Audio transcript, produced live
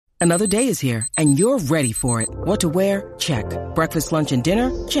Another day is here, and you're ready for it. What to wear? Check. Breakfast, lunch, and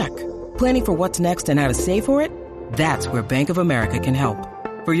dinner? Check. Planning for what's next and how to save for it? That's where Bank of America can help.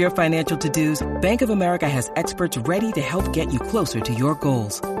 For your financial to-dos, Bank of America has experts ready to help get you closer to your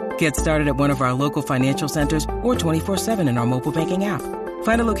goals. Get started at one of our local financial centers or 24/7 in our mobile banking app.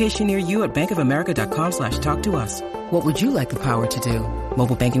 Find a location near you at bankofamerica.com/talktous. What would you like the power to do?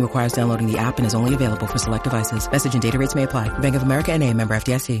 Mobile banking requires downloading the app and is only available for select devices. Message and data rates may apply. Bank of America N.A., member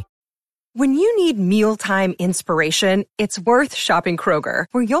FDIC. When you need mealtime inspiration, it's worth shopping Kroger,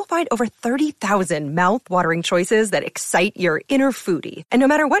 where you'll find over 30,000 mouth-watering choices that excite your inner foodie. And no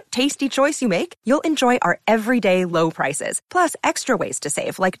matter what tasty choice you make, you'll enjoy our everyday low prices, plus extra ways to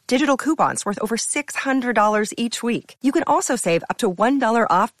save, like digital coupons worth over $600 each week. You can also save up to $1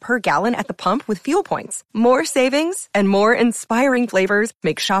 off per gallon at the pump with fuel points. More savings and more inspiring flavors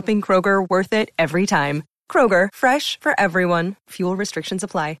make shopping Kroger worth it every time. Kroger, fresh for everyone. Fuel restrictions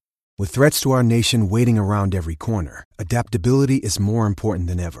apply. With threats to our nation waiting around every corner, adaptability is more important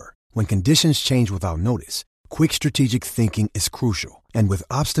than ever. When conditions change without notice, quick strategic thinking is crucial. And with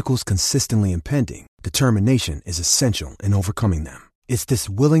obstacles consistently impending, determination is essential in overcoming them. It's this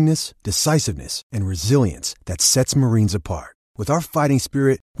willingness, decisiveness, and resilience that sets Marines apart. With our fighting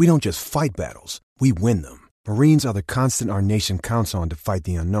spirit, we don't just fight battles, we win them. Marines are the constant our nation counts on to fight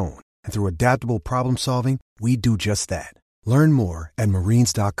the unknown. And through adaptable problem solving, we do just that. Learn more at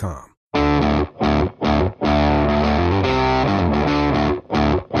marines.com.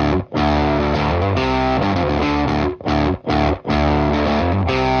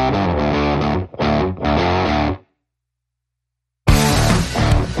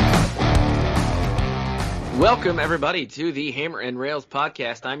 Welcome, everybody, to the Hammer and Rails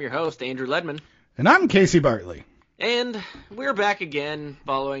podcast. I'm your host, Andrew Ledman. And I'm Casey Bartley. And we're back again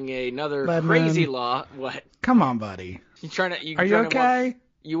following another Ledman. Crazy law. What? Come on, buddy. Are you okay?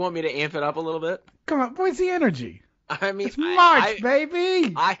 You want me to amp it up a little bit? Come on, where's the energy? I mean, it's March,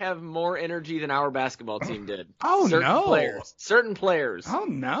 baby. I have more energy than our basketball team did. Oh, Certain players. Oh,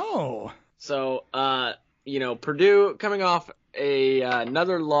 no. So, Purdue coming off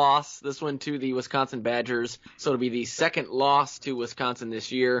another loss, this one to the Wisconsin Badgers. So it'll be the second loss to Wisconsin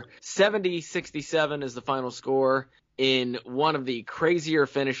this year. 70-67 is the final score in one of the crazier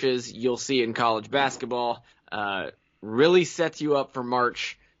finishes you'll see in college basketball. Really sets you up for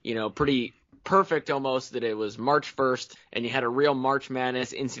March, pretty perfect almost that it was March 1st and you had a real March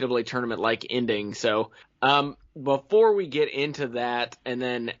Madness NCAA tournament-like ending. So before we get into that and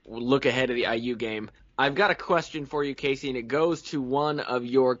then look ahead of the IU game, I've got a question for you, Casey, and it goes to one of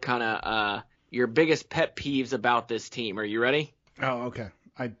your your biggest pet peeves about this team. Are you ready? Oh, okay.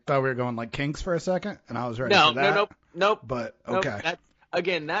 I thought we were going like Kinks for a second, and I was ready for that. Nope. But, okay. I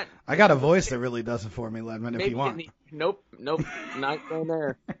got a voice that really does it for me, Ledman, if you want. Nope, not going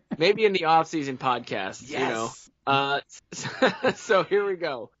there. Maybe in the off-season podcast, yes. So here we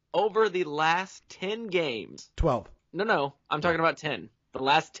go. Over the last 10 games. 12. No, I'm talking about 10. The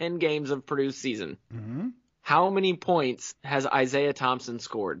last 10 games of Purdue's season. Mm-hmm. How many points has Isaiah Thompson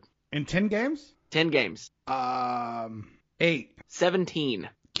scored? In 10 games? 10 games. 8. 17.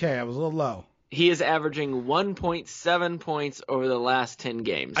 Okay, I was a little low. He is averaging 1.7 points over the last 10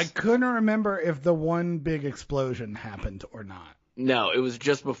 games. I couldn't remember if the one big explosion happened or not. No, it was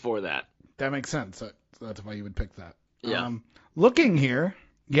just before that. That makes sense. So that's why you would pick that. Yeah. Looking here,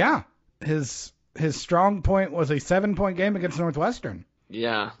 yeah, his strong point was a 7-point game against Northwestern.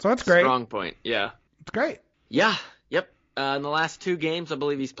 Yeah. So that's great. Strong point, yeah. It's great. Yeah, yep. In the last 2 games, I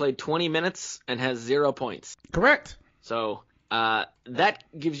believe he's played 20 minutes and has 0 points. Correct. So that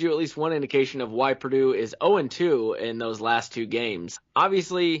gives you at least one indication of why Purdue is 0-2 in those last 2 games.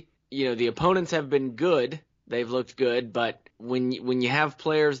 Obviously, the opponents have been good. They've looked good, but when you have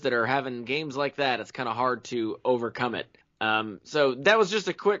players that are having games like that, it's kind of hard to overcome it. So that was just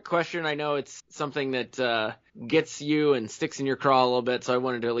a quick question. I know it's something that gets you and sticks in your craw a little bit, so I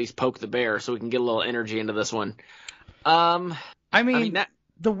wanted to at least poke the bear so we can get a little energy into this one. The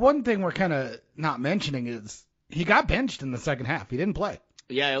one thing we're kind of not mentioning is he got benched in the second half. He didn't play.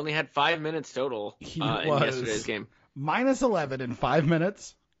 Yeah, he only had 5 minutes total in yesterday's game. Minus 11 in 5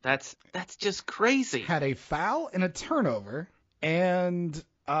 minutes. That's just crazy. Had a foul and a turnover, and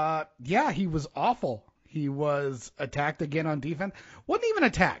he was awful. He was attacked again on defense. Wasn't even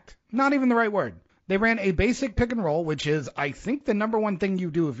attacked. Not even the right word. They ran a basic pick and roll, which is, I think, the number one thing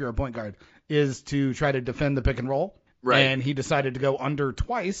you do if you're a point guard is to try to defend the pick and roll. Right. And he decided to go under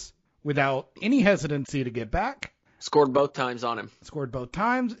twice without any hesitancy to get back. Scored both times on him.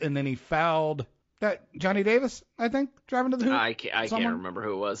 And then he fouled that Johnny Davis, I think, driving to the hoop. I can't remember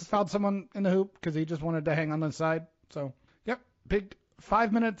who it was. Fouled someone in the hoop because he just wanted to hang on the side. So, yep, big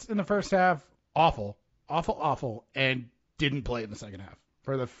 5 minutes in the first half, awful, and didn't play in the second half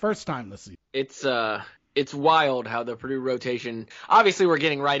for the first time this season. It's wild how the Purdue rotation. Obviously, we're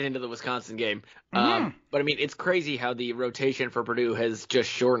getting right into the Wisconsin game, but I mean, it's crazy how the rotation for Purdue has just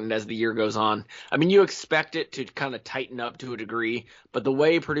shortened as the year goes on. I mean, you expect it to kind of tighten up to a degree, but the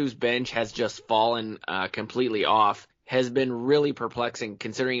way Purdue's bench has just fallen completely off has been really perplexing,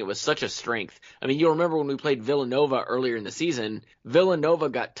 considering it was such a strength. I mean, you'll remember when we played Villanova earlier in the season, Villanova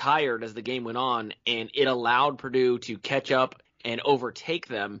got tired as the game went on, and it allowed Purdue to catch up and overtake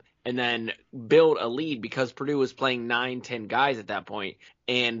them and then build a lead because Purdue was playing 9-10 guys at that point,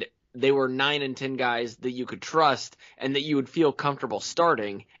 and they were 9 and 10 guys that you could trust and that you would feel comfortable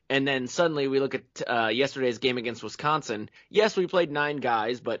starting. And then suddenly we look at yesterday's game against Wisconsin. Yes, we played 9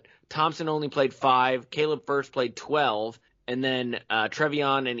 guys, but Thompson only played 5. Caleb First played 12. And then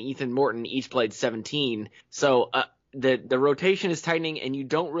Trevion and Ethan Morton each played 17. So the rotation is tightening, and you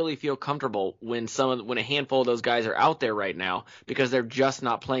don't really feel comfortable when a handful of those guys are out there right now because they're just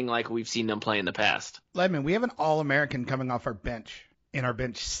not playing like we've seen them play in the past. Ledman, we have an All-American coming off our bench, and our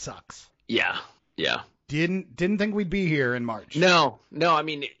bench sucks. Yeah. Didn't think we'd be here in March. No. I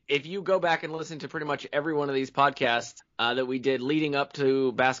mean, if you go back and listen to pretty much every one of these podcasts that we did leading up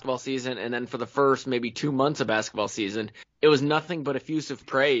to basketball season, and then for the first maybe 2 months of basketball season, it was nothing but effusive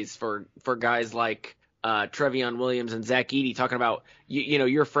praise for guys like Trevion Williams and Zach Edey, talking about you know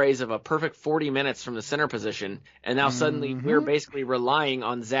your phrase of a perfect 40 minutes from the center position, and now suddenly we're basically relying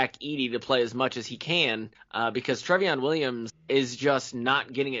on Zach Edey to play as much as he can because Trevion Williams is just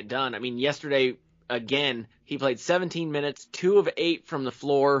not getting it done. I mean, yesterday again he played 17 minutes, 2 of 8 from the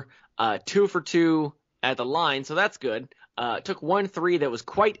floor, 2 for 2 at the line, so that's good. Took 1 3 that was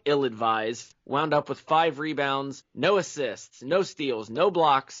quite ill-advised, wound up with 5 rebounds, no assists, no steals, no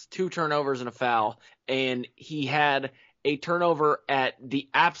blocks, 2 turnovers and a foul, and he had a turnover at the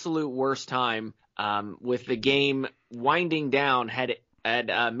absolute worst time with the game winding down, had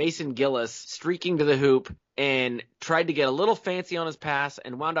Mason Gillis streaking to the hoop and tried to get a little fancy on his pass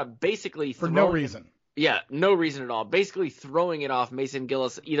and wound up basically for no reason. Yeah, no reason at all. Basically throwing it off Mason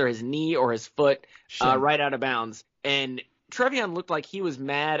Gillis, either his knee or his foot, right out of bounds. And Trevion looked like he was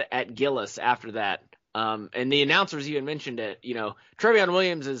mad at Gillis after that. And the announcers even mentioned it. You know, Trevion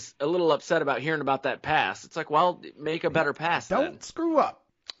Williams is a little upset about hearing about that pass. It's like, well, make a better pass. Don't screw up.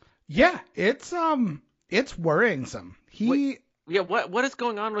 Yeah, it's worrying some. What is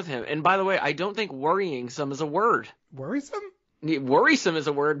going on with him? And by the way, I don't think worrying some is a word. Worrisome? Worrisome is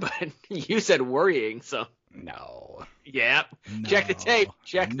a word, but you said worrying, so. No. Yeah. No. Check the tape.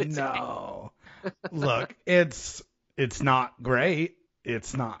 No. Look, it's not great.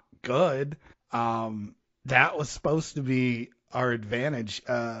 It's not good. That was supposed to be our advantage.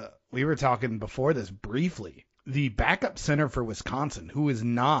 We were talking before this briefly. The backup center for Wisconsin, who is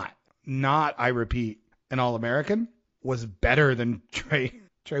not, I repeat, an All-American, was better than Trey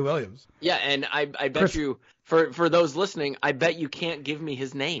Williams. Yeah, and I bet you, for those listening, I bet you can't give me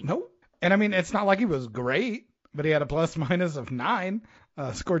his name. Nope. And I mean, it's not like he was great, but he had a plus-minus of 9,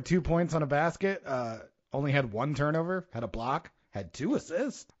 scored 2 points on a basket, only had 1 turnover, had a block, had 2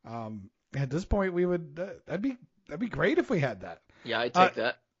 assists. At this point, we would that'd be great if we had that. Yeah, I'd take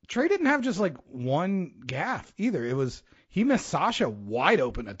that. Trey didn't have just like 1 gaff either. He missed Sasha wide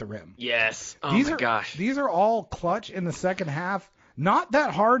open at the rim. Yes. Oh gosh. These are all clutch in the second half. Not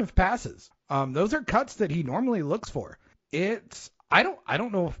that hard of passes. Those are cuts that he normally looks for. I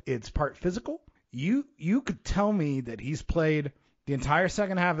don't know if it's part physical. You could tell me that he's played the entire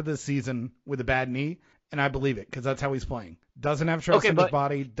second half of this season with a bad knee, and I believe it because that's how he's playing. Doesn't have trust in his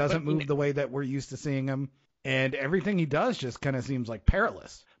body, doesn't move the way that we're used to seeing him, and everything he does just kind of seems like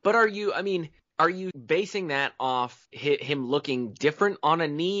perilous. But are you basing that off him looking different on a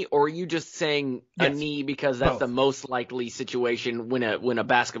knee, or are you just saying a knee because that's the most likely situation when a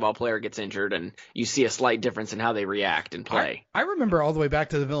basketball player gets injured and you see a slight difference in how they react and play? I remember all the way back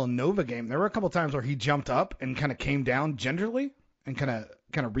to the Villanova game. There were a couple times where he jumped up and kind of came down gingerly and kind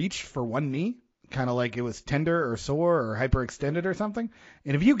of reached for one knee, kind of like it was tender or sore or hyperextended or something.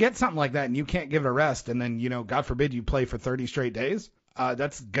 And if you get something like that and you can't give it a rest, and then, God forbid you play for 30 straight days,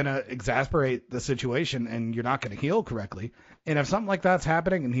 that's going to exasperate the situation and you're not going to heal correctly. And if something like that's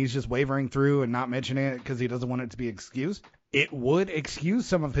happening and he's just wavering through and not mentioning it because he doesn't want it to be excused, it would excuse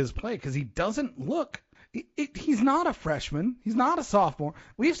some of his play because he doesn't look he's not a freshman. He's not a sophomore.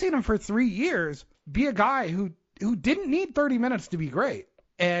 We've seen him for 3 years be a guy who didn't need 30 minutes to be great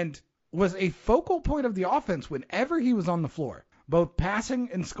and was a focal point of the offense whenever he was on the floor, both passing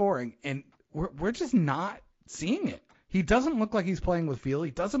and scoring. And we're just not seeing it. He doesn't look like he's playing with feel.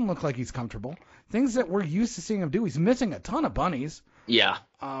 He doesn't look like he's comfortable. Things that we're used to seeing him do. He's missing a ton of bunnies. Yeah.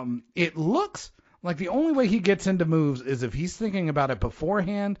 It looks like the only way he gets into moves is if he's thinking about it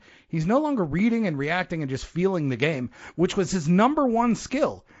beforehand. He's no longer reading and reacting and just feeling the game, which was his number one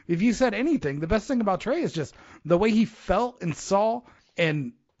skill. If you said anything, the best thing about Trey is just the way he felt and saw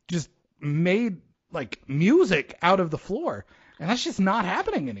and just made like music out of the floor. And that's just not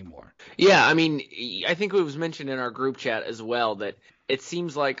happening anymore. Yeah, I mean, I think it was mentioned in our group chat as well that it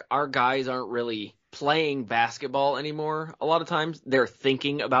seems like our guys aren't really playing basketball anymore. A lot of times they're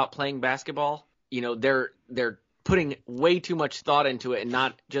thinking about playing basketball. You know, they're putting way too much thought into it and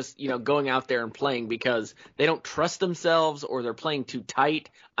not just, you know, going out there and playing because they don't trust themselves or they're playing too tight.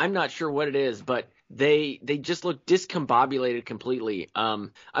 I'm not sure what it is, but they just look discombobulated completely. I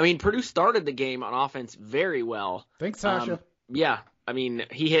mean, Purdue started the game on offense very well. Thanks, Sasha. Yeah. I mean,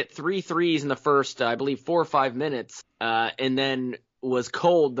 he hit 3 threes in the first, I believe, 4 or 5 minutes, and then was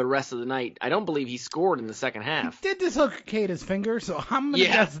cold the rest of the night. I don't believe he scored in the second half. He did dislocate his finger, so I'm going to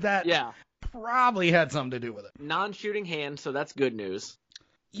guess that probably had something to do with it. Non-shooting hand, so that's good news.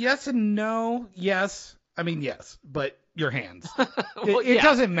 Yes and no. Yes. I mean, yes, but your hands. It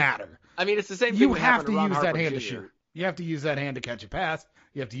doesn't matter. I mean, it's the same thing. You have to use that hand to shoot. You have to use that hand to catch a pass.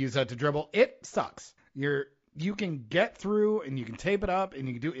 You have to use that to dribble. It sucks. You can get through and you can tape it up and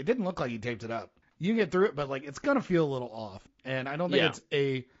you can do. It didn't look like you taped it up. You can get through it, but like it's gonna feel a little off. And I don't think it's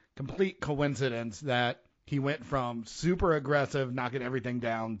a complete coincidence that he went from super aggressive, knocking everything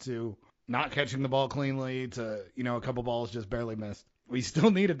down, to not catching the ball cleanly, to a couple balls just barely missed. We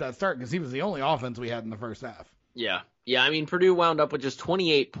still needed that start because he was the only offense we had in the first half. Yeah. I mean, Purdue wound up with just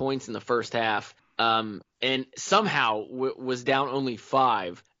 28 points in the first half, and somehow was down only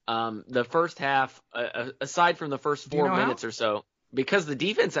 5. The first half, aside from the first 4 minutes or so, because the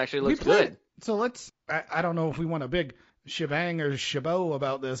defense actually looked good. So I don't know if we want a big shebang or shabo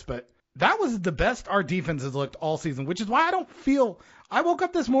about this, but that was the best our defense has looked all season, which is why I woke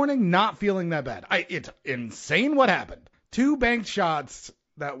up this morning not feeling that bad. It's insane what happened. 2 banked shots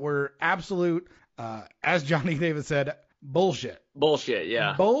that were absolute, as Johnny Davis said, bullshit. Bullshit,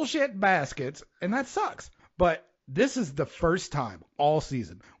 yeah. Bullshit baskets, and that sucks. But this is the first time all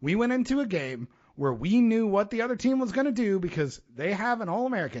season we went into a game where we knew what the other team was going to do because they have an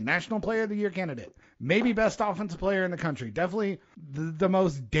All-American, National Player of the Year candidate, maybe best offensive player in the country, definitely the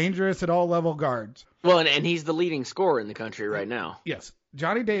most dangerous at all level guards. Well, and he's the leading scorer in the country right now. Yes.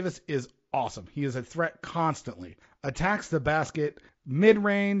 Johnny Davis is awesome. He is a threat constantly. Attacks the basket,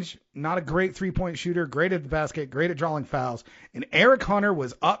 mid-range, not a great three-point shooter, great at the basket, great at drawing fouls. And Eric Hunter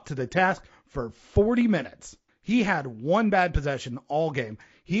was up to the task for 40 minutes. He had 1 bad possession all game.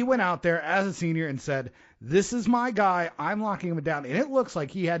 He went out there as a senior and said, this is my guy. I'm locking him down. And it looks like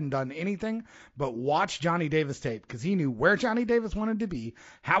he hadn't done anything but watch Johnny Davis tape because he knew where Johnny Davis wanted to be,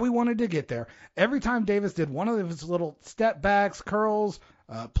 how he wanted to get there. Every time Davis did one of his little step backs, curls,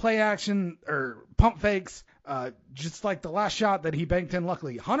 play action, or pump fakes, just like the last shot that he banked in,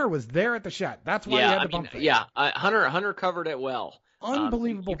 luckily, Hunter was there at the shot. That's why he had the pump fake. Yeah, Hunter covered it well.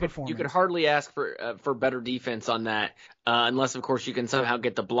 Unbelievable performance. You could hardly ask for better defense on that, unless, of course, you can somehow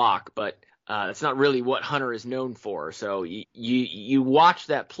get the block. But that's not really what Hunter is known for. So you watch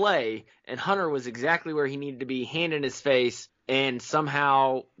that play, and Hunter was exactly where he needed to be, hand in his face, and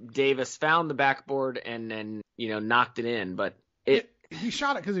somehow Davis found the backboard and then knocked it in. But he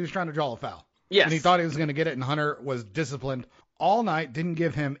shot it because he was trying to draw a foul. Yes. And he thought he was going to get it, and Hunter was disciplined all night, didn't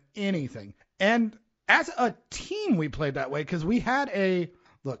give him anything. And as a team, we played that way because we had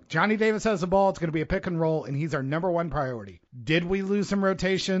look, Johnny Davis has the ball. It's going to be a pick and roll, and he's our number 1 priority. Did we lose some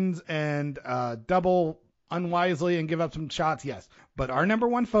rotations and double unwisely and give up some shots? Yes. But our number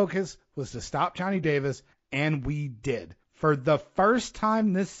 1 focus was to stop Johnny Davis, and we did. For the first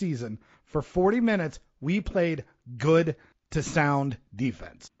time this season, for 40 minutes, we played good to sound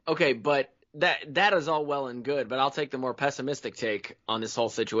defense. Okay, but that is all well and good, but I'll take the more pessimistic take on this whole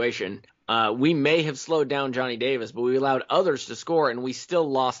situation. We may have slowed down Johnny Davis, but we allowed others to score, and we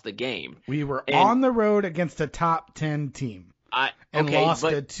still lost the game. We were on the road against a top 10 team and lost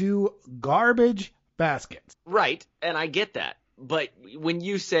to 2 garbage baskets. Right, and I get that. But when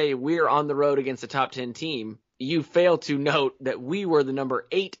you say we're on the road against a top 10 team, you fail to note that we were the number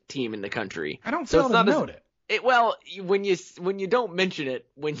 8 team in the country. I don't fail to note it. Well, when you don't mention it,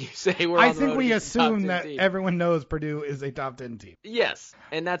 when you say we're on the road, I think we assume that everyone knows Purdue is a top 10 team. Yes,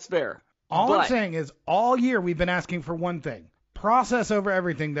 and that's fair. All I'm saying is all year we've been asking for one thing. Process over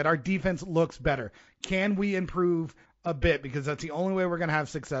everything that our defense looks better. Can we improve a bit? Because that's the only way we're going to have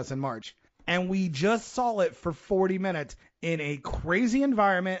success in March. And we just saw it for 40 minutes in a crazy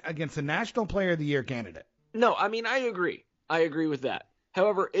environment against a National Player of the Year candidate. No, I mean, I agree. I agree with that.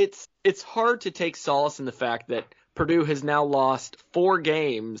 However, it's hard to take solace in the fact that Purdue has now lost 4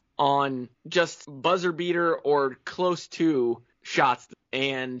 games on just buzzer beater or close to shots.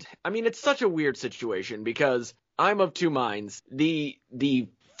 And I mean, it's such a weird situation because I'm of two minds. The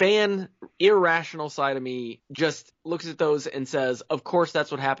fan irrational side of me just looks at those and says, of course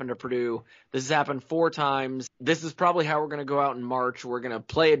that's what happened to Purdue. This has happened 4 times. This is probably how we're going to go out in March. We're going to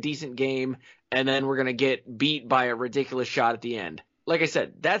play a decent game, and then we're going to get beat by a ridiculous shot at the end. Like I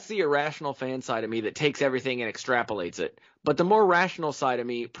said, that's the irrational fan side of me that takes everything and extrapolates it. But the more rational side of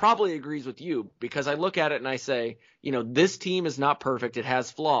me probably agrees with you, because I look at it and I say, this team is not perfect. It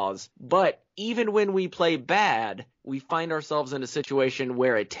has flaws. But even when we play bad, we find ourselves in a situation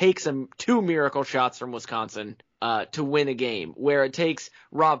where it takes 2 miracle shots from Wisconsin to win a game, where it takes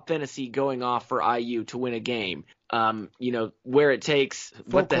Rob Fennessy going off for IU to win a game. Where it takes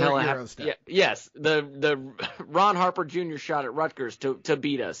what the hell happened? Yeah, yes, the Ron Harper Jr. shot at Rutgers to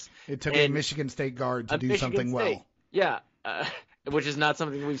beat us. It took a Michigan State guard to do something well. Yeah, which is not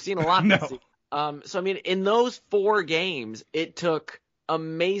something we've seen a lot. No. This season. So I mean, in those 4 games, it took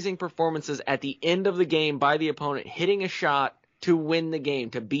amazing performances at the end of the game by the opponent hitting a shot to win the game,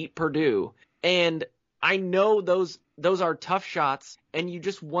 to beat Purdue. And I know those are tough shots, and you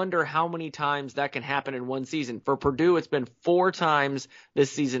just wonder how many times that can happen in one season. For Purdue, it's been 4 times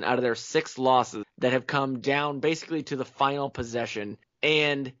this season out of their 6 losses that have come down basically to the final possession.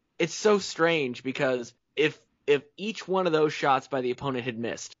 And it's so strange because if each one of those shots by the opponent had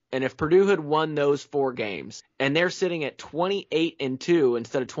missed, and if Purdue had won those 4 games, and they're sitting at 28-2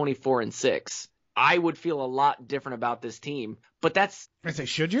 instead of 24-6, I would feel a lot different about this team. But that's... I say,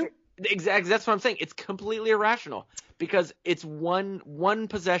 should you? Exactly. That's what I'm saying. It's completely irrational because it's one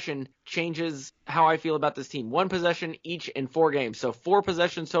possession changes how I feel about this team. 1 possession each in 4 games. So 4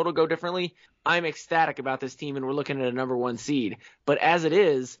 possessions total go differently. I'm ecstatic about this team, and we're looking at a number 1 seed. But as it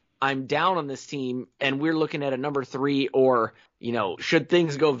is, I'm down on this team, and we're looking at a number 3 or, should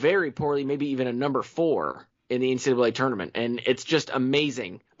things go very poorly, maybe even a number 4 in the NCAA tournament. And it's just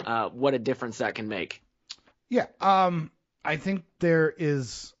amazing what a difference that can make. Yeah. I think there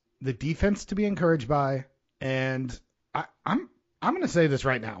is the defense to be encouraged by, and I'm going to say this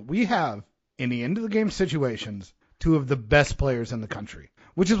right now. We have, in the end of the game situations, 2 of the best players in the country,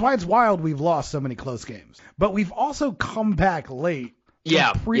 which is why it's wild we've lost so many close games. But we've also come back late.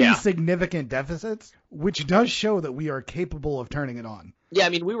 Pretty significant deficits, which does show that we are capable of turning it on. Yeah, I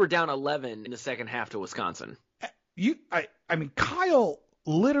mean, we were down 11 in the second half to Wisconsin. I mean, Kyle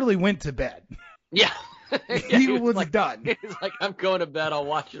literally went to bed. Yeah. he was done. He was like, I'm going to bed. I'll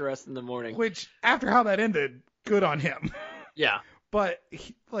watch the rest in the morning. Which, after how that ended, good on him. Yeah. But,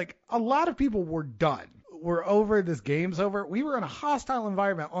 a lot of people were done. We're over. This game's over. We were in a hostile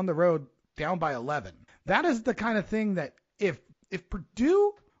environment on the road, down by 11. That is the kind of thing that if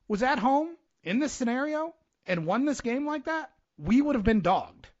Purdue was at home in this scenario and won this game like that, we would have been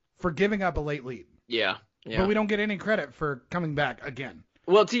dogged for giving up a late lead. Yeah. But we don't get any credit for coming back again.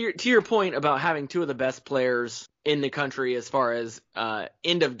 Well, to your point about having 2 of the best players in the country as far as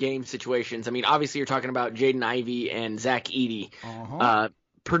end of game situations, I mean, obviously you're talking about Jaden Ivey and Zach Edey. Uh-huh.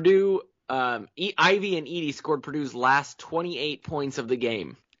 Purdue, Ivey and Edey scored Purdue's last 28 points of the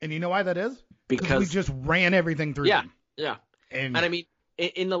game. And you know why that is? Because we just ran everything through them. Yeah. And I mean,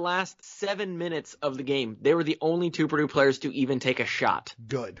 in the last 7 minutes of the game, they were the only 2 Purdue players to even take a shot.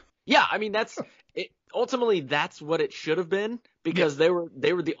 Good. Yeah, I mean, ultimately that's what it should have been because they were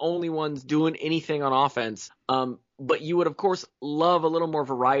the only ones doing anything on offense. But you would of course love a little more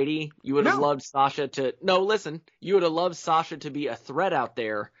variety. You would have loved Sasha to you would have loved Sasha to be a threat out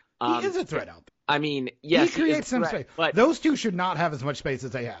there. He is a threat out there. I mean, yes, he creates some space. But those 2 should not have as much space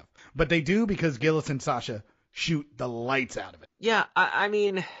as they have, but they do because Gillis and Sasha shoot the lights out of it. Yeah, I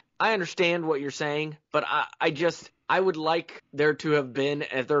mean, I understand what you're saying, but I would like there to have been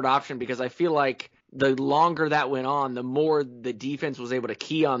a third option because I feel like the longer that went on, the more the defense was able to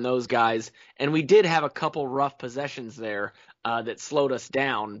key on those guys. And we did have a couple rough possessions there that slowed us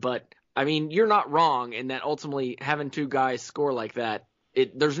down. But, I mean, you're not wrong in that ultimately having 2 guys score like that,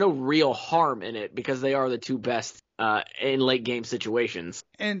 there's no real harm in it because they are the 2 best in late game situations.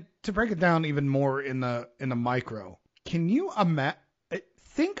 And to break it down even more in the micro, can you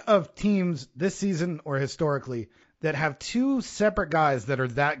think of teams this season or historically that have 2 separate guys that are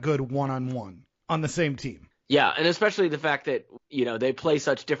that good one-on-one on the same team? Yeah, and especially the fact that, they play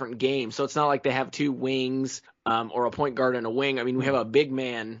such different games. So it's not like they have 2 wings or a point guard and a wing. I mean, we have a big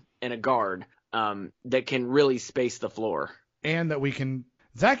man and a guard that can really space the floor. And that we can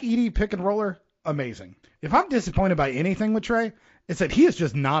 – Zach Edey, pick and roller, amazing. If I'm disappointed by anything with Trey, it's that he is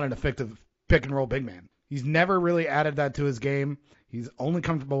just not an effective pick and roll big man. He's never really added that to his game. He's only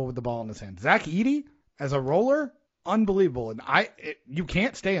comfortable with the ball in his hand. Zach Edey, as a roller, unbelievable. And you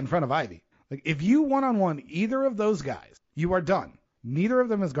can't stay in front of Ivy. Like, if you one-on-one either of those guys, you are done. Neither of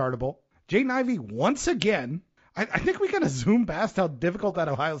them is guardable. Jaden Ivey, once again, I think we kind of zoomed past how difficult that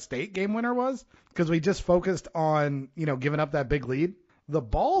Ohio State game winner was because we just focused on, giving up that big lead. The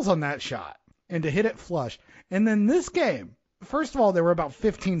balls on that shot and to hit it flush. And then this game, first of all, there were about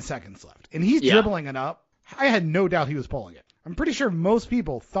 15 seconds left. And he's dribbling it up. I had no doubt he was pulling it. I'm pretty sure most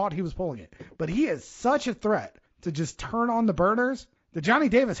people thought he was pulling it. But he is such a threat to just turn on the burners that Johnny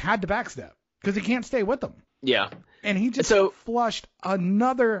Davis had to backstep because he can't stay with them. Yeah. And he just flushed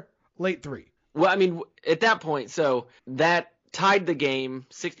another late three. Well, I mean, at that point, so that tied the game,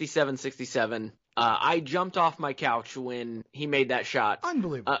 67-67. I jumped off my couch when he made that shot.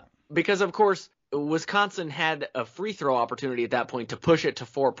 Unbelievable. Because, of course, Wisconsin had a free throw opportunity at that point to push it to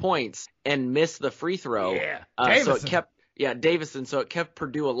 4 points and miss the free throw. Yeah, so it kept Davison. So it kept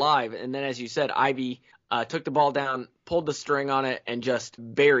Purdue alive. And then, as you said, Ivy took the ball down, pulled the string on it, and just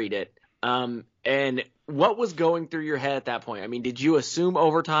buried it. And what was going through your head at that point? I mean, did you assume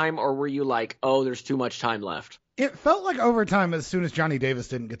overtime, or were you like, oh, there's too much time left? It felt like overtime as soon as Johnny Davis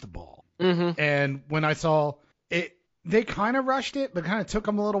didn't get the ball. Mm-hmm. And when I saw it, they kind of rushed it, but kind of took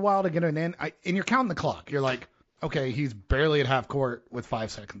them a little while to get it in. And you're counting the clock. You're like, okay, he's barely at half court with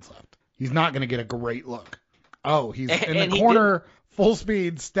 5 seconds left. He's not going to get a great look. Oh, he's in the corner, full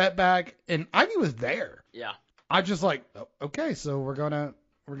speed, step back, and Ivy was there. Yeah. I just like, okay, so we're gonna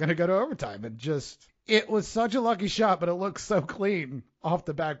go to overtime, and it was such a lucky shot, but it looks so clean off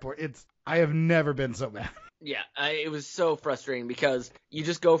the backboard. I have never been so mad. Yeah, it was so frustrating because you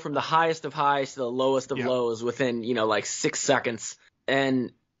just go from the highest of highs to the lowest of lows within, like 6 seconds.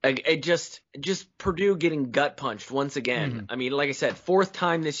 And it just Purdue getting gut punched once again. Mm-hmm. I mean, like I said, 4th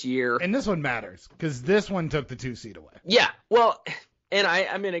time this year. And this one matters because this one took the 2 seed away. Yeah, well, and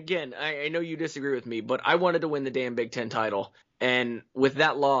I mean, again, I know you disagree with me, but I wanted to win the damn Big Ten title. And with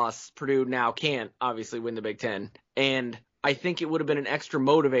that loss, Purdue now can't obviously win the Big Ten. And I think it would have been an extra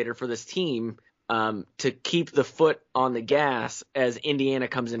motivator for this team to keep the foot on the gas as Indiana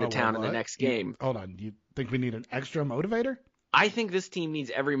comes into town in the next game. Hold on. You think we need an extra motivator? I think this team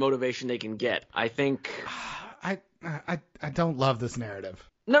needs every motivation they can get. I think I don't love this narrative.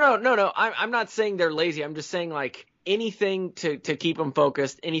 No. I'm not saying they're lazy. I'm just saying, like, anything to keep them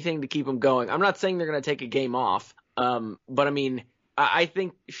focused, anything to keep them going. I'm not saying they're going to take a game off. But I mean, I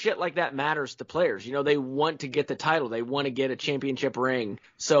think shit like that matters to players. They want to get the title. They want to get a championship ring.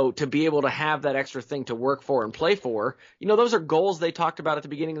 So to be able to have that extra thing to work for and play for, those are goals they talked about at the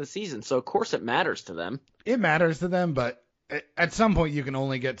beginning of the season. So of course it matters to them. It matters to them, but at some point you can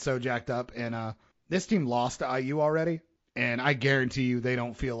only get so jacked up. And this team lost to IU already, and I guarantee you they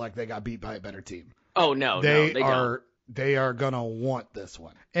don't feel like they got beat by a better team. Oh no, they don't. They are gonna want this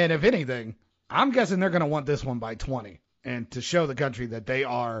one. And if anything, I'm guessing they're gonna want this one by 20. And to show the country that they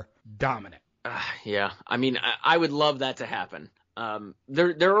are dominant. Yeah, I mean, I would love that to happen.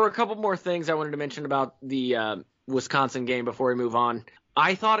 There were a couple more things I wanted to mention about the Wisconsin game before we move on.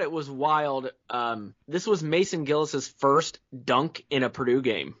 I thought it was wild. This was Mason Gillis's first dunk in a Purdue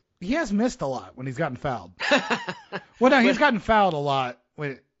game. He has missed a lot when he's gotten fouled. Well, no, he's gotten fouled a lot.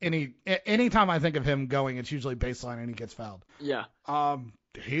 Anytime I think of him going, it's usually baseline and he gets fouled. Yeah.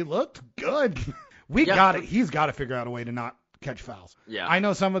 He looked good. He's got to figure out a way to not catch fouls. Yeah. I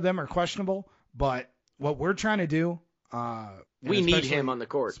know some of them are questionable, but what we're trying to do, we need him on the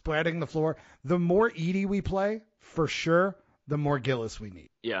court. Spreading the floor. The more Edey we play, for sure, the more Gillis we need.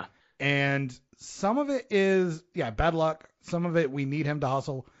 Yeah. And some of it is, bad luck. Some of it we need him to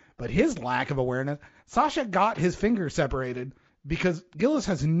hustle. But his lack of awareness, Sasha got his fingers separated because Gillis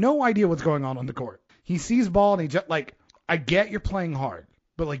has no idea what's going on the court. He sees ball and he just, I get you're playing hard,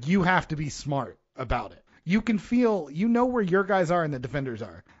 but you have to be smart about it. You can feel, where your guys are and the defenders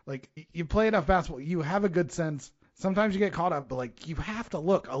are. You play enough basketball, you have a good sense. Sometimes you get caught up, but you have to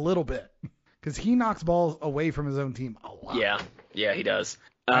look a little bit because he knocks balls away from his own team a lot. Yeah, he does.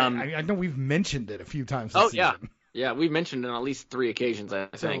 I know we've mentioned it a few times this season. Yeah, we've mentioned it on at least 3 occasions, I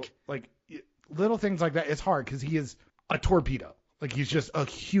think. Little things like that, it's hard because he is a torpedo. He's just a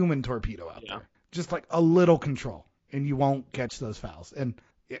human torpedo out there. Just a little control, and you won't catch those fouls. And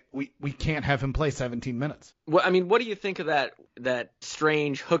we can't have him play 17 minutes. Well, I mean, what do you think of that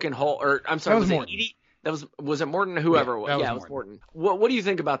strange hook and hold? Or I'm sorry, that was Morton. Was it Morton? Whoever it was. Yeah, it was Morton. What do you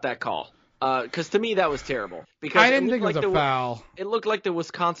think about that call? Because to me that was terrible. Because I didn't think it was a foul. It looked like the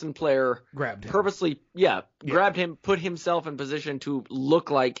Wisconsin player grabbed him. Purposely, grabbed him, put himself in position to look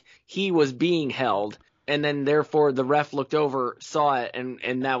like he was being held. and then therefore the ref looked over, saw it,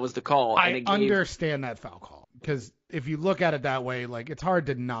 and that was the call. And I understand that foul call, because if you look at it that way, like, it's hard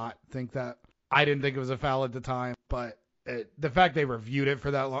to not think that. I didn't think it was a foul at the time, but the fact they reviewed it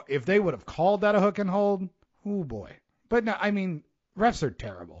for that long, if they would have called that a hook and hold, oh boy. But no, I mean, refs are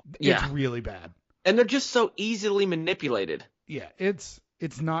terrible. Yeah. It's really bad. And they're just so easily manipulated. Yeah, it's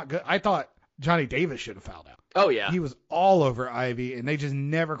not good. I thought Johnny Davis should have fouled out. Oh, yeah. He was all over Ivey, and they just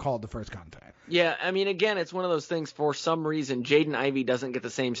never called the first contact. Yeah, I mean, again, it's one of those things. For some reason, Jaden Ivey doesn't get the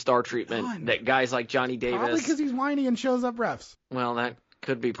same star treatment that guys like Johnny Davis. Probably because he's whiny and shows up refs. Well, that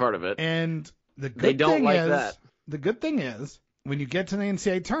could be part of it. And the good thing is, when you get to the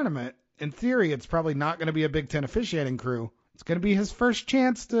NCAA tournament, in theory, it's probably not going to be a Big Ten officiating crew. It's going to be his first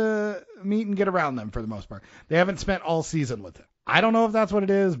chance to meet and get around them for the most part. They haven't spent all season with it. I don't know if that's what it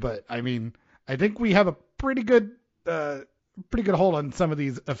is, but I mean, I think we have a pretty good hold on some of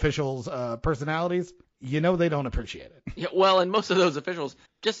these officials' personalities. You know, they don't appreciate it. Yeah, well, and most of those officials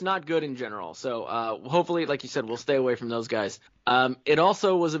just not good in general. So hopefully, like you said, we'll stay away from those guys. It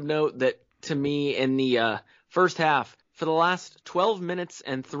also was of note that to me in the first half, for the last 12 minutes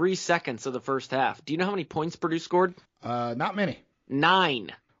and 3 seconds of the first half, do you know how many points Purdue scored? Not many.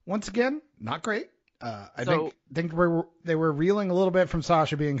 9. Once again, not great. I think they were reeling a little bit from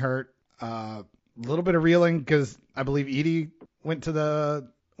Sasha being hurt. A little bit of reeling because I believe Edey went to the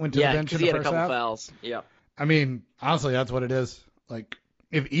bench in the first half. Yeah, he had a couple fouls. Yeah. I mean, honestly, that's what it is. Like,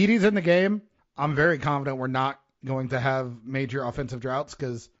 if Edey's in the game, I'm very confident we're not going to have major offensive droughts,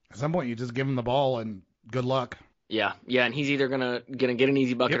 because at some point you just give him the ball and good luck. Yeah, and he's either gonna get an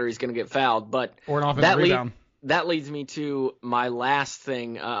easy bucket or he's gonna get fouled. But or an offensive rebound. That leads me to my last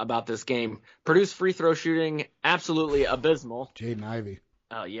thing about this game. Purdue's free throw shooting, absolutely abysmal. Jaden Ivey.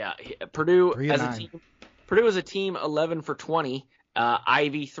 Oh, yeah. Purdue as a team, 11 for 20.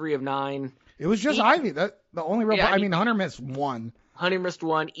 Ivey, 3 of 9. It was just Ivey. That the only real. I mean, Hunter missed 1. Hunter missed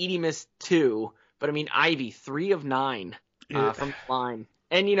 1. Edey missed 2. But I mean, Ivey, 3 of 9 from the line.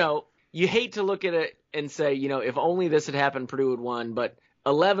 And you hate to look at it and say, if only this had happened, Purdue would have won. But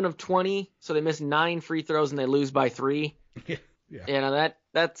 11 of 20, so they missed 9 free throws and they lose by 3. Yeah.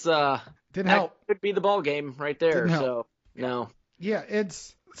 That's didn't help. Could be the ball game right there. So no. Yeah,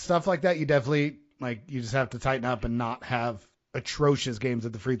 it's stuff like that. You definitely you just have to tighten up and not have atrocious games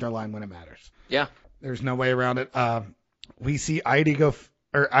at the free throw line when it matters. Yeah. There's no way around it. We see Ivey go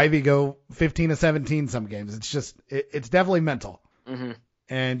 15 to 17 some games. It's just it's definitely mental. Mm-hmm.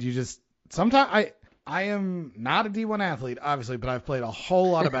 And you just sometimes I am not a D1 athlete, obviously, but I've played a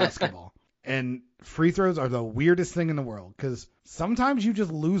whole lot of basketball. And free throws are the weirdest thing in the world, because sometimes you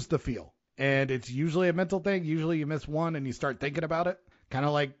just lose the feel. And it's usually a mental thing. Usually you miss one and you start thinking about it. Kind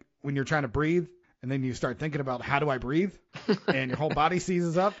of like when you're trying to breathe and then you start thinking about, how do I breathe? And your whole body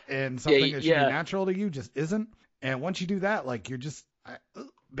seizes up, and something that should be natural to you just isn't. And once you do that, you're just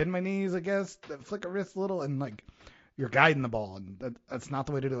bend my knees, I guess, flick a wrist a little, and you're guiding the ball. And that's not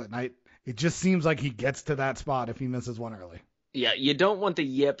the way to do it. And it just seems like he gets to that spot if he misses one early. Yeah, you don't want the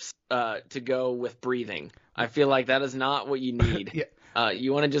yips to go with breathing. I feel like that is not what you need. Yeah.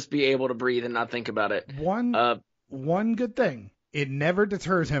 You want to just be able to breathe and not think about it. One good thing, it never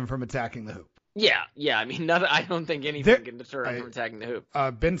deters him from attacking the hoop. Yeah. I mean, I don't think anything can deter him from attacking the hoop.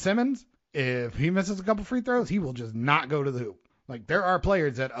 Ben Simmons, if he misses a couple free throws, he will just not go to the hoop. There are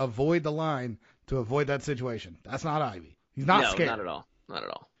players that avoid the line to avoid that situation. That's not Ivey. He's not scared. No, not at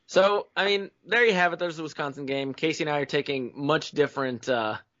all. So, I mean, there you have it. There's the Wisconsin game. Casey and I are taking much different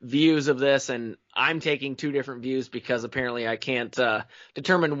views of this, and I'm taking 2 different views because apparently I can't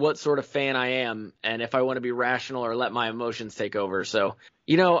determine what sort of fan I am and if I want to be rational or let my emotions take over. So,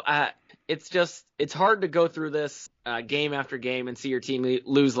 it's hard to go through this game after game and see your team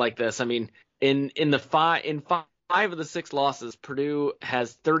lose like this. I mean, in 5 of the 6 losses, Purdue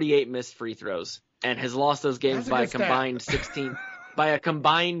has 38 missed free throws and has lost those games by a combined 16. By a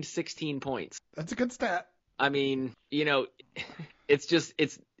combined 16 points. That's a good stat. I mean, it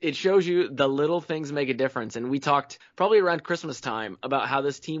shows you the little things make a difference. And we talked probably around Christmas time about how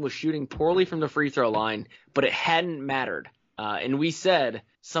this team was shooting poorly from the free throw line, but it hadn't mattered. And we said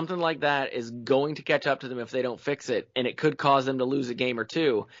something like that is going to catch up to them if they don't fix it, and it could cause them to lose a game or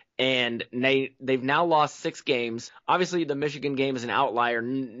 2. And they've now lost 6 games. Obviously, the Michigan game is an outlier.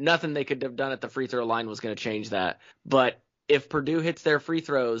 Nothing they could have done at the free throw line was going to change that. But if Purdue hits their free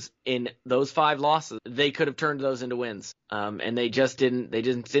throws in those 5 losses, they could have turned those into wins. And they just didn't. They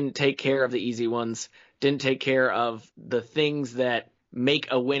just didn't take care of the easy ones, didn't take care of the things that make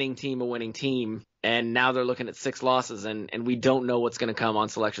a winning team. And now they're looking at 6 losses, and we don't know what's going to come on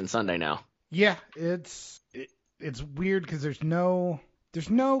Selection Sunday now. Yeah, it's weird because there's no There's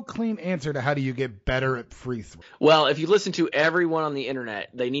no clean answer to how do you get better at free throws. Well, if you listen to everyone on the internet,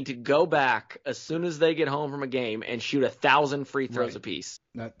 they need to go back as soon as they get home from a game and shoot 1,000 free throws apiece.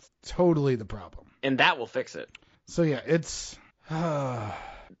 That's totally the problem. And that will fix it. So yeah, it's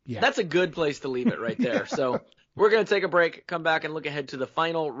That's a good place to leave it right there. So we're going to take a break, come back and look ahead to the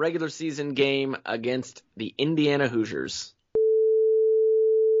final regular season game against the Indiana Hoosiers.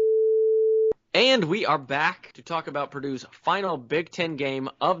 And we are back to talk about Purdue's final Big Ten game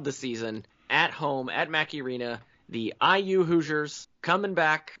of the season at home at Mackey Arena. The IU Hoosiers coming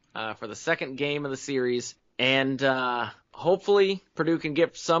back for the second game of the series. And hopefully Purdue can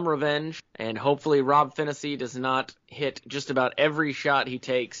get some revenge. And hopefully Rob Phinisee does not hit just about every shot he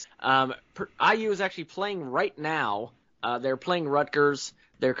takes. IU is actually playing right now. They're playing Rutgers.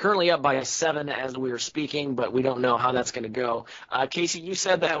 They're currently up by 7 as we are speaking, but we don't know how that's going to go. Casey, you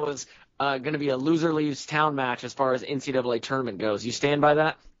said that was going to be a loser leaves town match as far as NCAA tournament goes. You stand by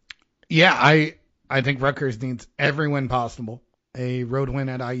that? Yeah, I think Rutgers needs every win possible. A road win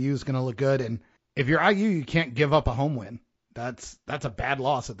at IU is going to look good, and if you're IU, you can't give up a home win. That's a bad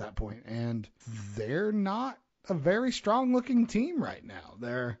loss at that point, and they're not a very strong looking team right now.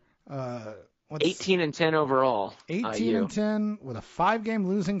 They're 18-10 overall. 18-10 with a 5-game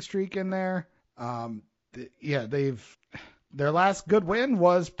losing streak in there. Their last good win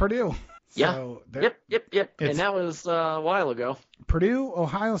was Purdue. So Yep. And that was a while ago. Purdue,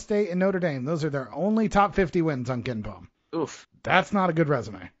 Ohio State, and Notre Dame. Those are their only top 50 wins on KenPom. Oof. That's not a good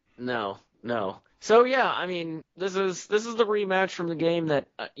resume. No. So yeah, I mean, this is the rematch from the game that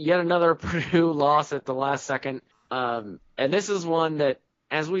yet another Purdue loss at the last second. And this is one that,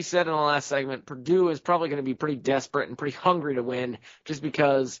 as we said in the last segment, Purdue is probably going to be pretty desperate and pretty hungry to win, just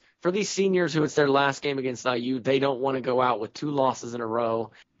because for these seniors who it's their last game against IU, they don't want to go out with 2 losses in a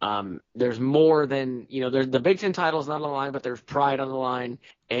row. There's more than, the Big Ten title is not on the line, but there's pride on the line.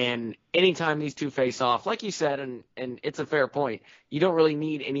 And anytime these two face off, like you said, and it's a fair point, you don't really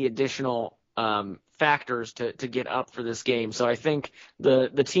need any additional factors to get up for this game. So I think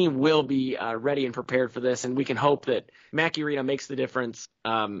the team will be ready and prepared for this, and we can hope that Mackey Arena makes the difference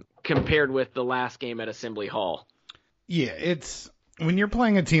compared with the last game at Assembly Hall. Yeah, it's when you're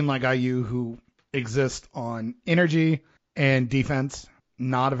playing a team like IU who exists on energy and defense,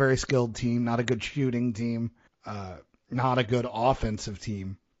 not a very skilled team, not a good shooting team, not a good offensive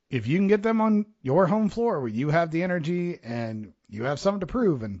team. If you can get them on your home floor where you have the energy and you have something to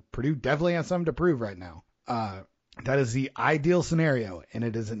prove, and Purdue definitely has something to prove right now, that is the ideal scenario, and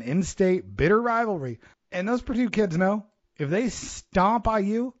it is an in-state bitter rivalry. And those Purdue kids know if they stomp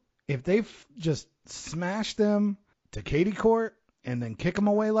IU, if they just smash them to Katie Court and then kick them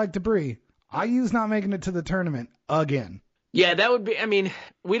away like debris, IU's not making it to the tournament again. Yeah, that would be, I mean,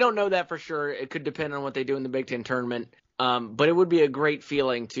 we don't know that for sure. It could depend on what they do in the Big Ten tournament. But it would be a great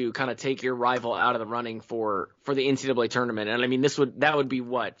feeling to kind of take your rival out of the running for the NCAA tournament. And I mean, that would be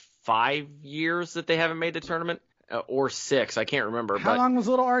what, 5 years that they haven't made the tournament, or 6? I can't remember. How long was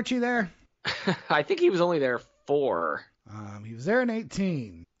little Archie there? I think he was only there 4. He was there in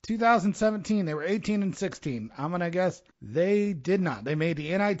 18. 2017, they were 18 and 16. I'm gonna guess they did not. They made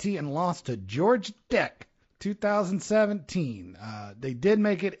the NIT and lost to Georgia Tech. 2017. They did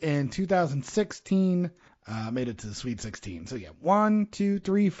make it in 2016. Made it to the Sweet 16. So yeah, 1, 2,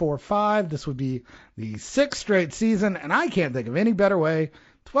 3, 4, 5. This would be the 6th straight season, and I can't think of any better way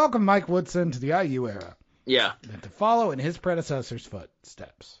to welcome Mike Woodson to the IU era. Yeah. Than to follow in his predecessor's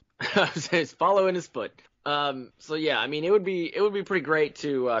footsteps. Follow in his foot. So yeah, I mean, it would be pretty great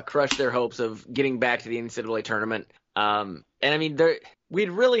to crush their hopes of getting back to the NCAA tournament. And I mean, we'd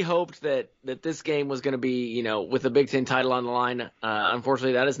really hoped that this game was going to be, with the Big Ten title on the line.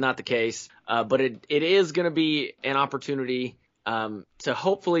 Unfortunately, that is not the case. But it is going to be an opportunity to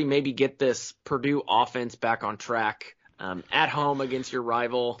hopefully maybe get this Purdue offense back on track at home against your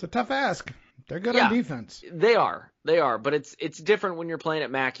rival. It's a tough ask. They're good on defense. They are. But it's different when you're playing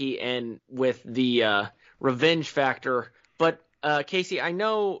at Mackey and with the revenge factor. But Casey, I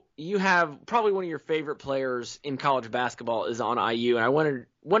know you have probably one of your favorite players in college basketball is on IU, and I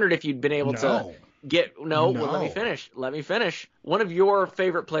wondered if you'd been able to get Well, let me finish. One of your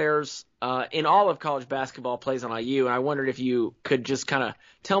favorite players in all of college basketball plays on IU, and I wondered if you could just kind of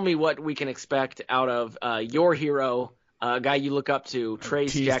tell me what we can expect out of your hero, a guy you look up to,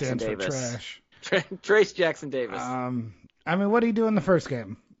 Trace Jackson Davis. Trace Jackson Davis. I mean, what did he do in the first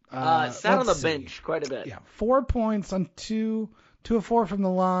game? Sat on the bench quite a bit. Yeah, 4 points on 2 of 4 from the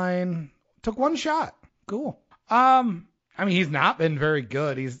line. Took 1 shot. Cool. I mean, he's not been very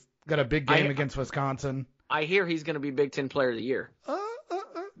good. He's got a big game against Wisconsin. I hear he's going to be Big Ten Player of the Year.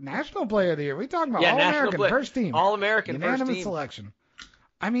 National Player of the Year. We talking about All-American first team. All-American first team. Unanimous selection.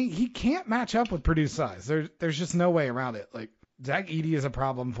 I mean, he can't match up with Purdue's size. There's just no way around it. Like, Zach Edey is a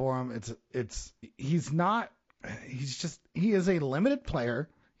problem for him. He is a limited player.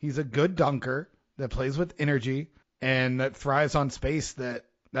 He's a good dunker that plays with energy and that thrives on space that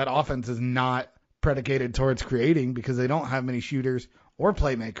offense is not predicated towards creating because they don't have many shooters or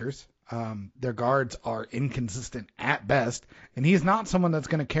playmakers. Their guards are inconsistent at best, and he's not someone that's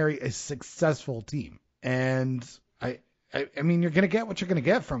going to carry a successful team. And I mean, you're going to get what you're going to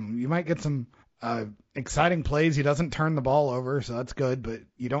get from him. You might get some exciting plays. He doesn't turn the ball over, so that's good, but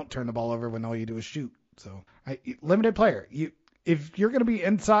you don't turn the ball over when all you do is shoot. So limited player. If you're going to be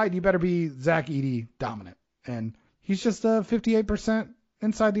inside, you better be Zach Edey dominant. And he's just a 58%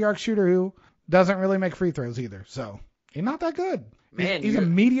 inside the arc shooter who doesn't really make free throws either. So he's not that good. Man, he's a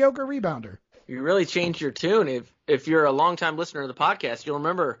mediocre rebounder. You really changed your tune. If you're a longtime listener of the podcast, you'll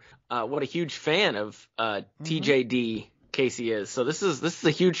remember what a huge fan of TJD Casey is. So this is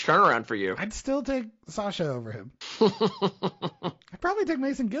a huge turnaround for you. I'd still take Sasha over him. I'd probably take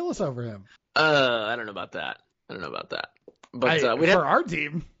Mason Gillis over him. I don't know about that. But our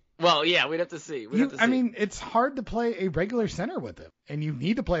team. Well, yeah, we'd have to see. I mean, it's hard to play a regular center with him, and you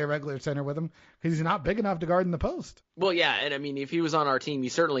need to play a regular center with him because he's not big enough to guard in the post. Well, yeah, and I mean, if he was on our team,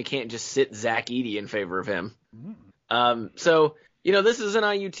 you certainly can't just sit Zach Edey in favor of him. So, this is an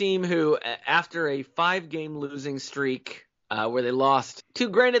IU team who, after a 5-game losing streak where they lost to,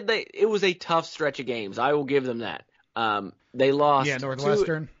 granted, it was a tough stretch of games. I will give them that. They lost. Yeah,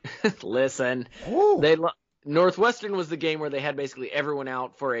 Northwestern. Listen, Northwestern was the game where they had basically everyone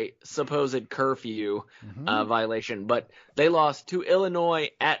out for a supposed curfew violation, but they lost to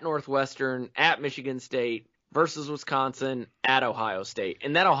Illinois, at Northwestern, at Michigan State, versus Wisconsin, at Ohio State.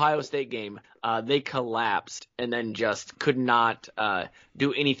 In that Ohio State game, they collapsed and then just could not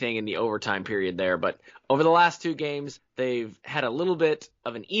do anything in the overtime period there. But over the last 2 games, they've had a little bit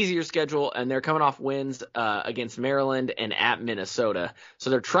of an easier schedule, and they're coming off wins against Maryland and at Minnesota. So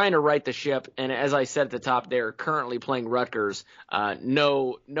they're trying to right the ship. And as I said at the top, they're currently playing Rutgers.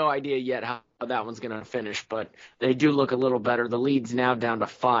 No idea yet how that one's going to finish, but they do look a little better. The lead's now down to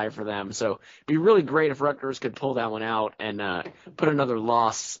 5 for them. So it'd be really great if Rutgers could pull that one out and put another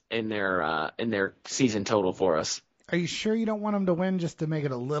loss in their season total for us. Are you sure you don't want them to win just to make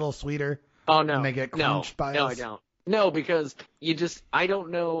it a little sweeter? Oh, no. And they get crunched by us? No, I don't. No, because I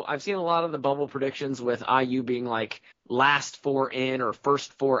don't know. I've seen a lot of the bubble predictions with IU being like last 4 in or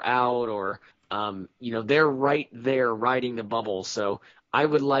first 4 out, or, they're right there riding the bubble. So I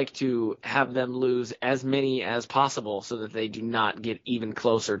would like to have them lose as many as possible so that they do not get even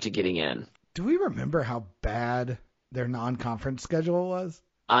closer to getting in. Do we remember how bad their non-conference schedule was?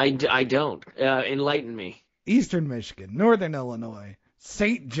 I don't. Enlighten me. Eastern Michigan, Northern Illinois,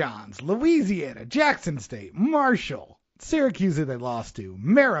 St. John's, Louisiana, Jackson State, Marshall, Syracuse they lost to,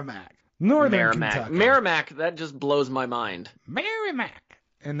 Merrimack, Northern Kentucky. Merrimack, that just blows my mind. Merrimack.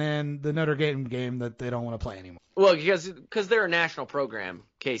 And then the Notre Dame game that they don't want to play anymore. Well, because they're a national program,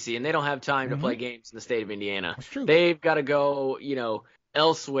 Casey, and they don't have time to play games in the state of Indiana. That's true. They've got to go,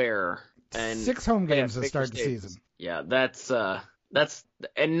 elsewhere. And 6 home games to start the season. Yeah, that's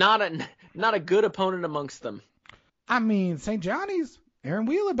and not a good opponent amongst them. I mean, St. Johnny's, Aaron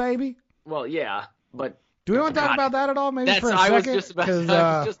Wheeler, baby. Well, yeah, but do we want to talk about that at all? Maybe for a I second. Was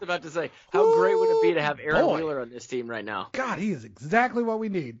just about to say, how great would it be to have Aaron Wheeler on this team right now? God, he is exactly what we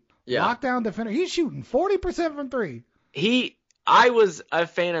need. Yeah. Lockdown defender. He's shooting 40% from 3. I was a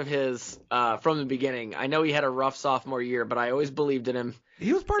fan of his from the beginning. I know he had a rough sophomore year, but I always believed in him.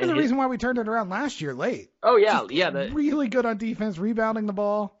 He was part of the reason why we turned it around last year late. Oh, yeah. Really good on defense, rebounding the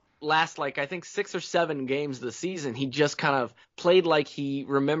ball. Last, I think 6 or 7 games of the season, he just kind of played like he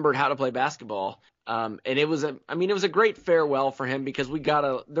remembered how to play basketball. And it was a great farewell for him because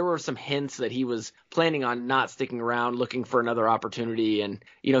there were some hints that he was planning on not sticking around, looking for another opportunity. And,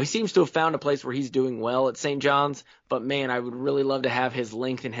 he seems to have found a place where he's doing well at St. John's. But, man, I would really love to have his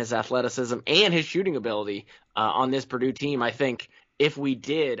length and his athleticism and his shooting ability on this Purdue team. I think if we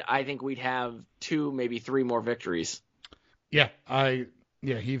did, I think we'd have 2, maybe 3 more victories. Yeah,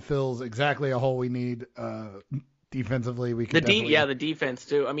 he fills exactly a hole we need. Defensively, we can the defense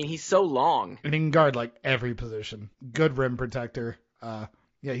too. I mean, he's so long, and he can guard every position. Good rim protector.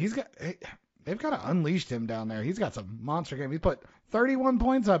 They've got to unleash him down there. He's got some monster game. He put 31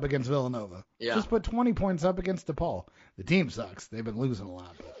 points up against Villanova. Yeah. Just put 20 points up against DePaul. The team sucks. They've been losing a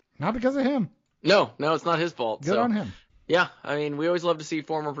lot, but not because of him. No, it's not his fault. Good on him. Yeah, I mean, we always love to see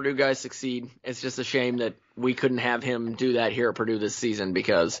former Purdue guys succeed. It's just a shame that we couldn't have him do that here at Purdue this season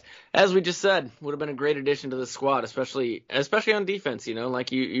because, as we just said, would have been a great addition to the squad, especially on defense,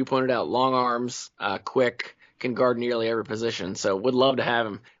 like you pointed out, long arms, quick, can guard nearly every position. So would love to have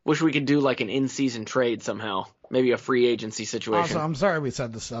him. Wish we could do like an in-season trade somehow. Maybe a free agency situation. Also, I'm sorry we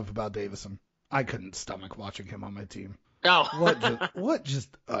said this stuff about Davison. I couldn't stomach watching him on my team. Oh. What just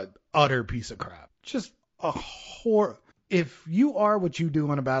an utter piece of crap. Just a horror. If you are what you do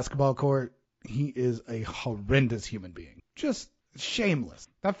on a basketball court, he is a horrendous human being. Just shameless.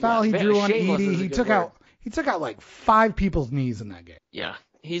 That foul he drew on Edey, he took out like 5 people's knees in that game. Yeah.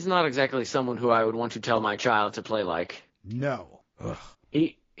 He's not exactly someone who I would want to tell my child to play like. No. Ugh.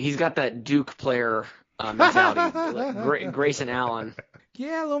 He's got that Duke player mentality. Grayson Allen.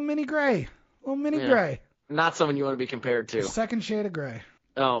 Yeah, little mini gray. Gray. Not someone you want to be compared to. Second shade of gray.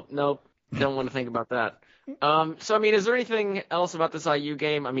 Oh, nope. Don't want to think about that. So, I mean, is there anything else about this IU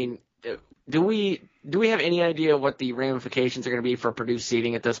game? I mean, do we have any idea what the ramifications are going to be for Purdue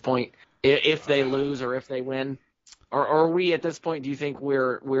seeding at this point? If they lose or if they win? Or are we at this point, do you think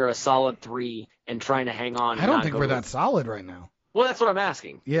we're a solid 3 and trying to hang on? I don't think we're that solid right now. Well, that's what I'm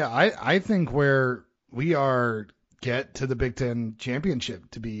asking. Yeah, I think we are get to the Big Ten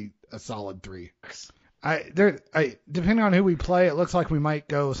championship to be a solid 3. Depending on who we play, it looks like we might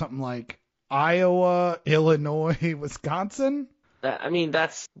go something like Iowa, Illinois, Wisconsin.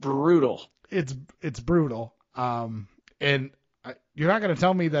 That's brutal. It's brutal. And you're not going to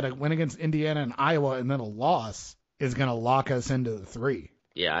tell me that a win against Indiana and Iowa and then a loss is going to lock us into the 3.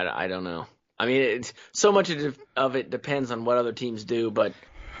 Yeah, I don't know. I mean, so much of it depends on what other teams do, but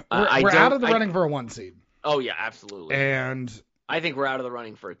we're out of the running for a 1 seed. Oh yeah, absolutely. And I think we're out of the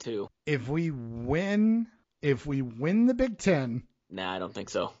running for a 2. If we win the Big Ten, I don't think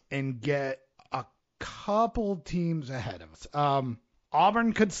so. And get a couple teams ahead of us.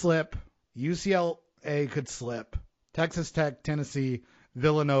 Auburn could slip, UCLA could slip, Texas Tech, Tennessee,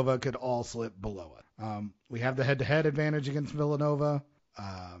 Villanova could all slip below it. We have the head-to-head advantage against Villanova.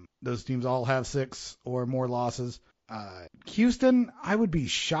 Those teams all have 6 or more losses. Houston, I would be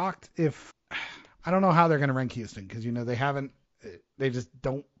shocked if I don't know how they're going to rank Houston because they just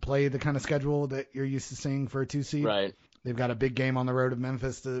don't play the kind of schedule that you're used to seeing for a 2 seed. Right. They've got a big game on the road at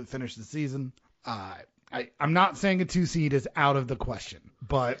Memphis to finish the season. I'm not saying a 2 seed is out of the question,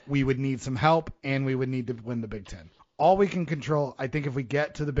 but we would need some help and we would need to win the Big Ten. All we can control, I think if we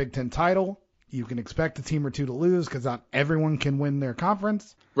get to the Big Ten title, you can expect a team or 2 to lose because not everyone can win their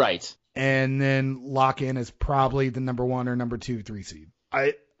conference. Right. And then lock in as probably the number 1 or number 2 3 seed.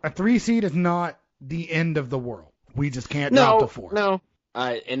 A 3 seed is not the end of the world. We just can't drop to 4. No.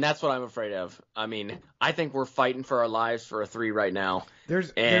 And that's what I'm afraid of. I mean, I think we're fighting for our lives for a 3 right now.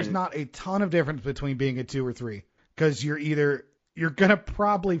 There's not a ton of difference between being a 2 or 3 because you're going to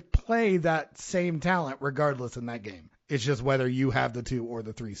probably play that same talent regardless in that game. It's just whether you have the 2 or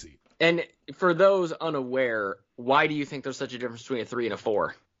the 3 seed. And for those unaware, why do you think there's such a difference between a 3 and a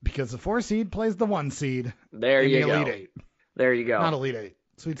 4? Because the 4 seed plays the 1 seed. There you go. Elite 8. There you go. Not Elite 8.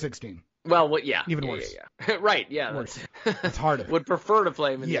 Sweet 16. Well, yeah. Even worse. Yeah. Right, yeah. Worse. It's harder. Would prefer to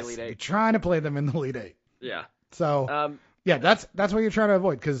play them in the Elite 8. You're trying to play them in the Elite 8. Yeah. So, that's what you're trying to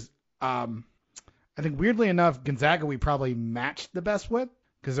avoid because I think weirdly enough, Gonzaga we probably matched the best with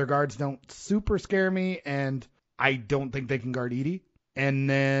because their guards don't super scare me and I don't think they can guard Edey. And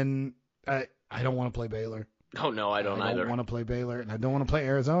then I don't want to play Baylor. Oh, no, I don't either. I don't want to play Baylor and I don't want to play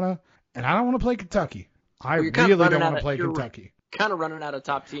Arizona and I don't want to play Kentucky. I really don't want to play Kentucky. Kind of running out of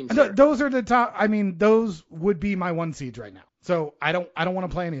top teams. Those are the top. I mean, those would be my 1 seeds right now. So I don't want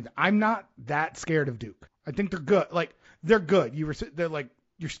to play any of them. I'm not that scared of Duke. I think they're good. Like they're good. They're like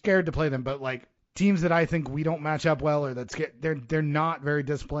you're scared to play them, but like teams that I think we don't match up well or that's they're not very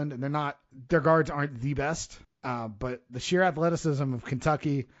disciplined and their guards aren't the best. But the sheer athleticism of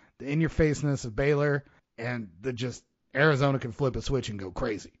Kentucky, the in-your-faceness of Baylor, and Arizona can flip a switch and go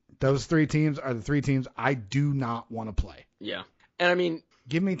crazy. Those 3 teams are the 3 teams I do not want to play. Yeah. And I mean,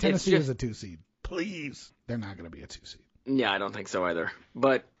 give me Tennessee as a 2 seed, please. They're not going to be a 2 seed. Yeah, I don't think so either.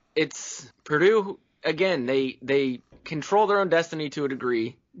 But it's Purdue again. They control their own destiny to a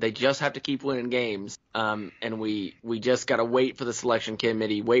degree. They just have to keep winning games. And we just got to wait for the selection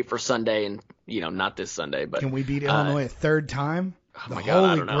committee, wait for Sunday, and not this Sunday, but can we beat Illinois a 3rd time? Oh my God,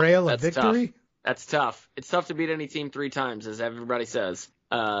 I don't know. Grail of victory. Tough. That's tough. It's tough to beat any team 3 times, as everybody says.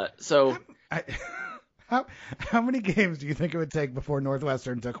 How many games do you think it would take before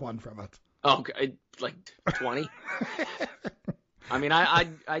Northwestern took 1 from us? Oh, like 20. I mean,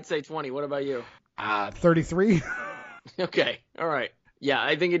 I'd say 20. What about you? 33. Okay, all right. Yeah,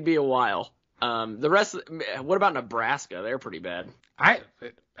 I think it'd be a while. The rest. What about Nebraska? They're pretty bad.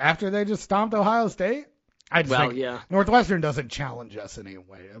 After they just stomped Ohio State. I just think Northwestern doesn't challenge us in any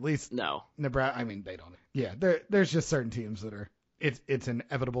way. At least no. Nebraska. I mean, they don't. Yeah, there's just certain teams that are. It's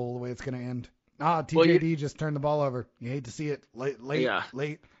inevitable the way it's going to end. TJD just turned the ball over. You hate to see it late.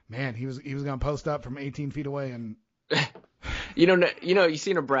 Man, he was going to post up from 18 feet away and. You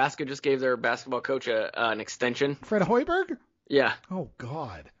see Nebraska just gave their basketball coach an extension. Fred Hoiberg? Yeah. Oh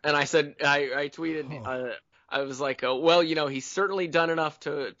God. And I said, I tweeted, I was like, well, he's certainly done enough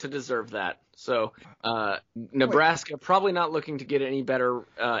to deserve that. So Nebraska probably not looking to get any better.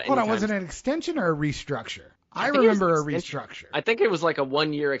 Hold on, was it an extension or a restructure? I remember a restructure. I think it was like a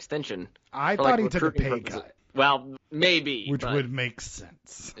 1-year extension. I thought he took a pay cut. Well, maybe. Which would make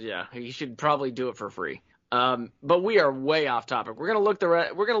sense. Yeah, he should probably do it for free. But we are way off topic. We're gonna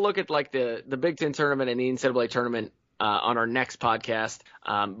look at like the Big Ten tournament and the NCAA tournament on our next podcast.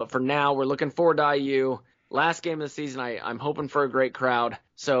 But for now, we're looking forward to IU. Last game of the season, I'm hoping for a great crowd.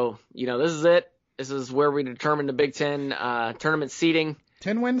 So this is it. This is where we determine the Big Ten tournament seeding.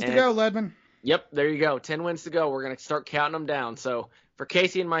 10 wins to go, Ledman. Yep, there you go. 10 wins to go. We're gonna start counting them down. So for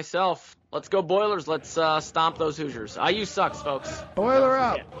Casey and myself, let's go Boilers. Let's stomp those Hoosiers. IU sucks, folks. Boiler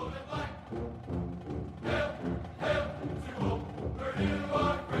up.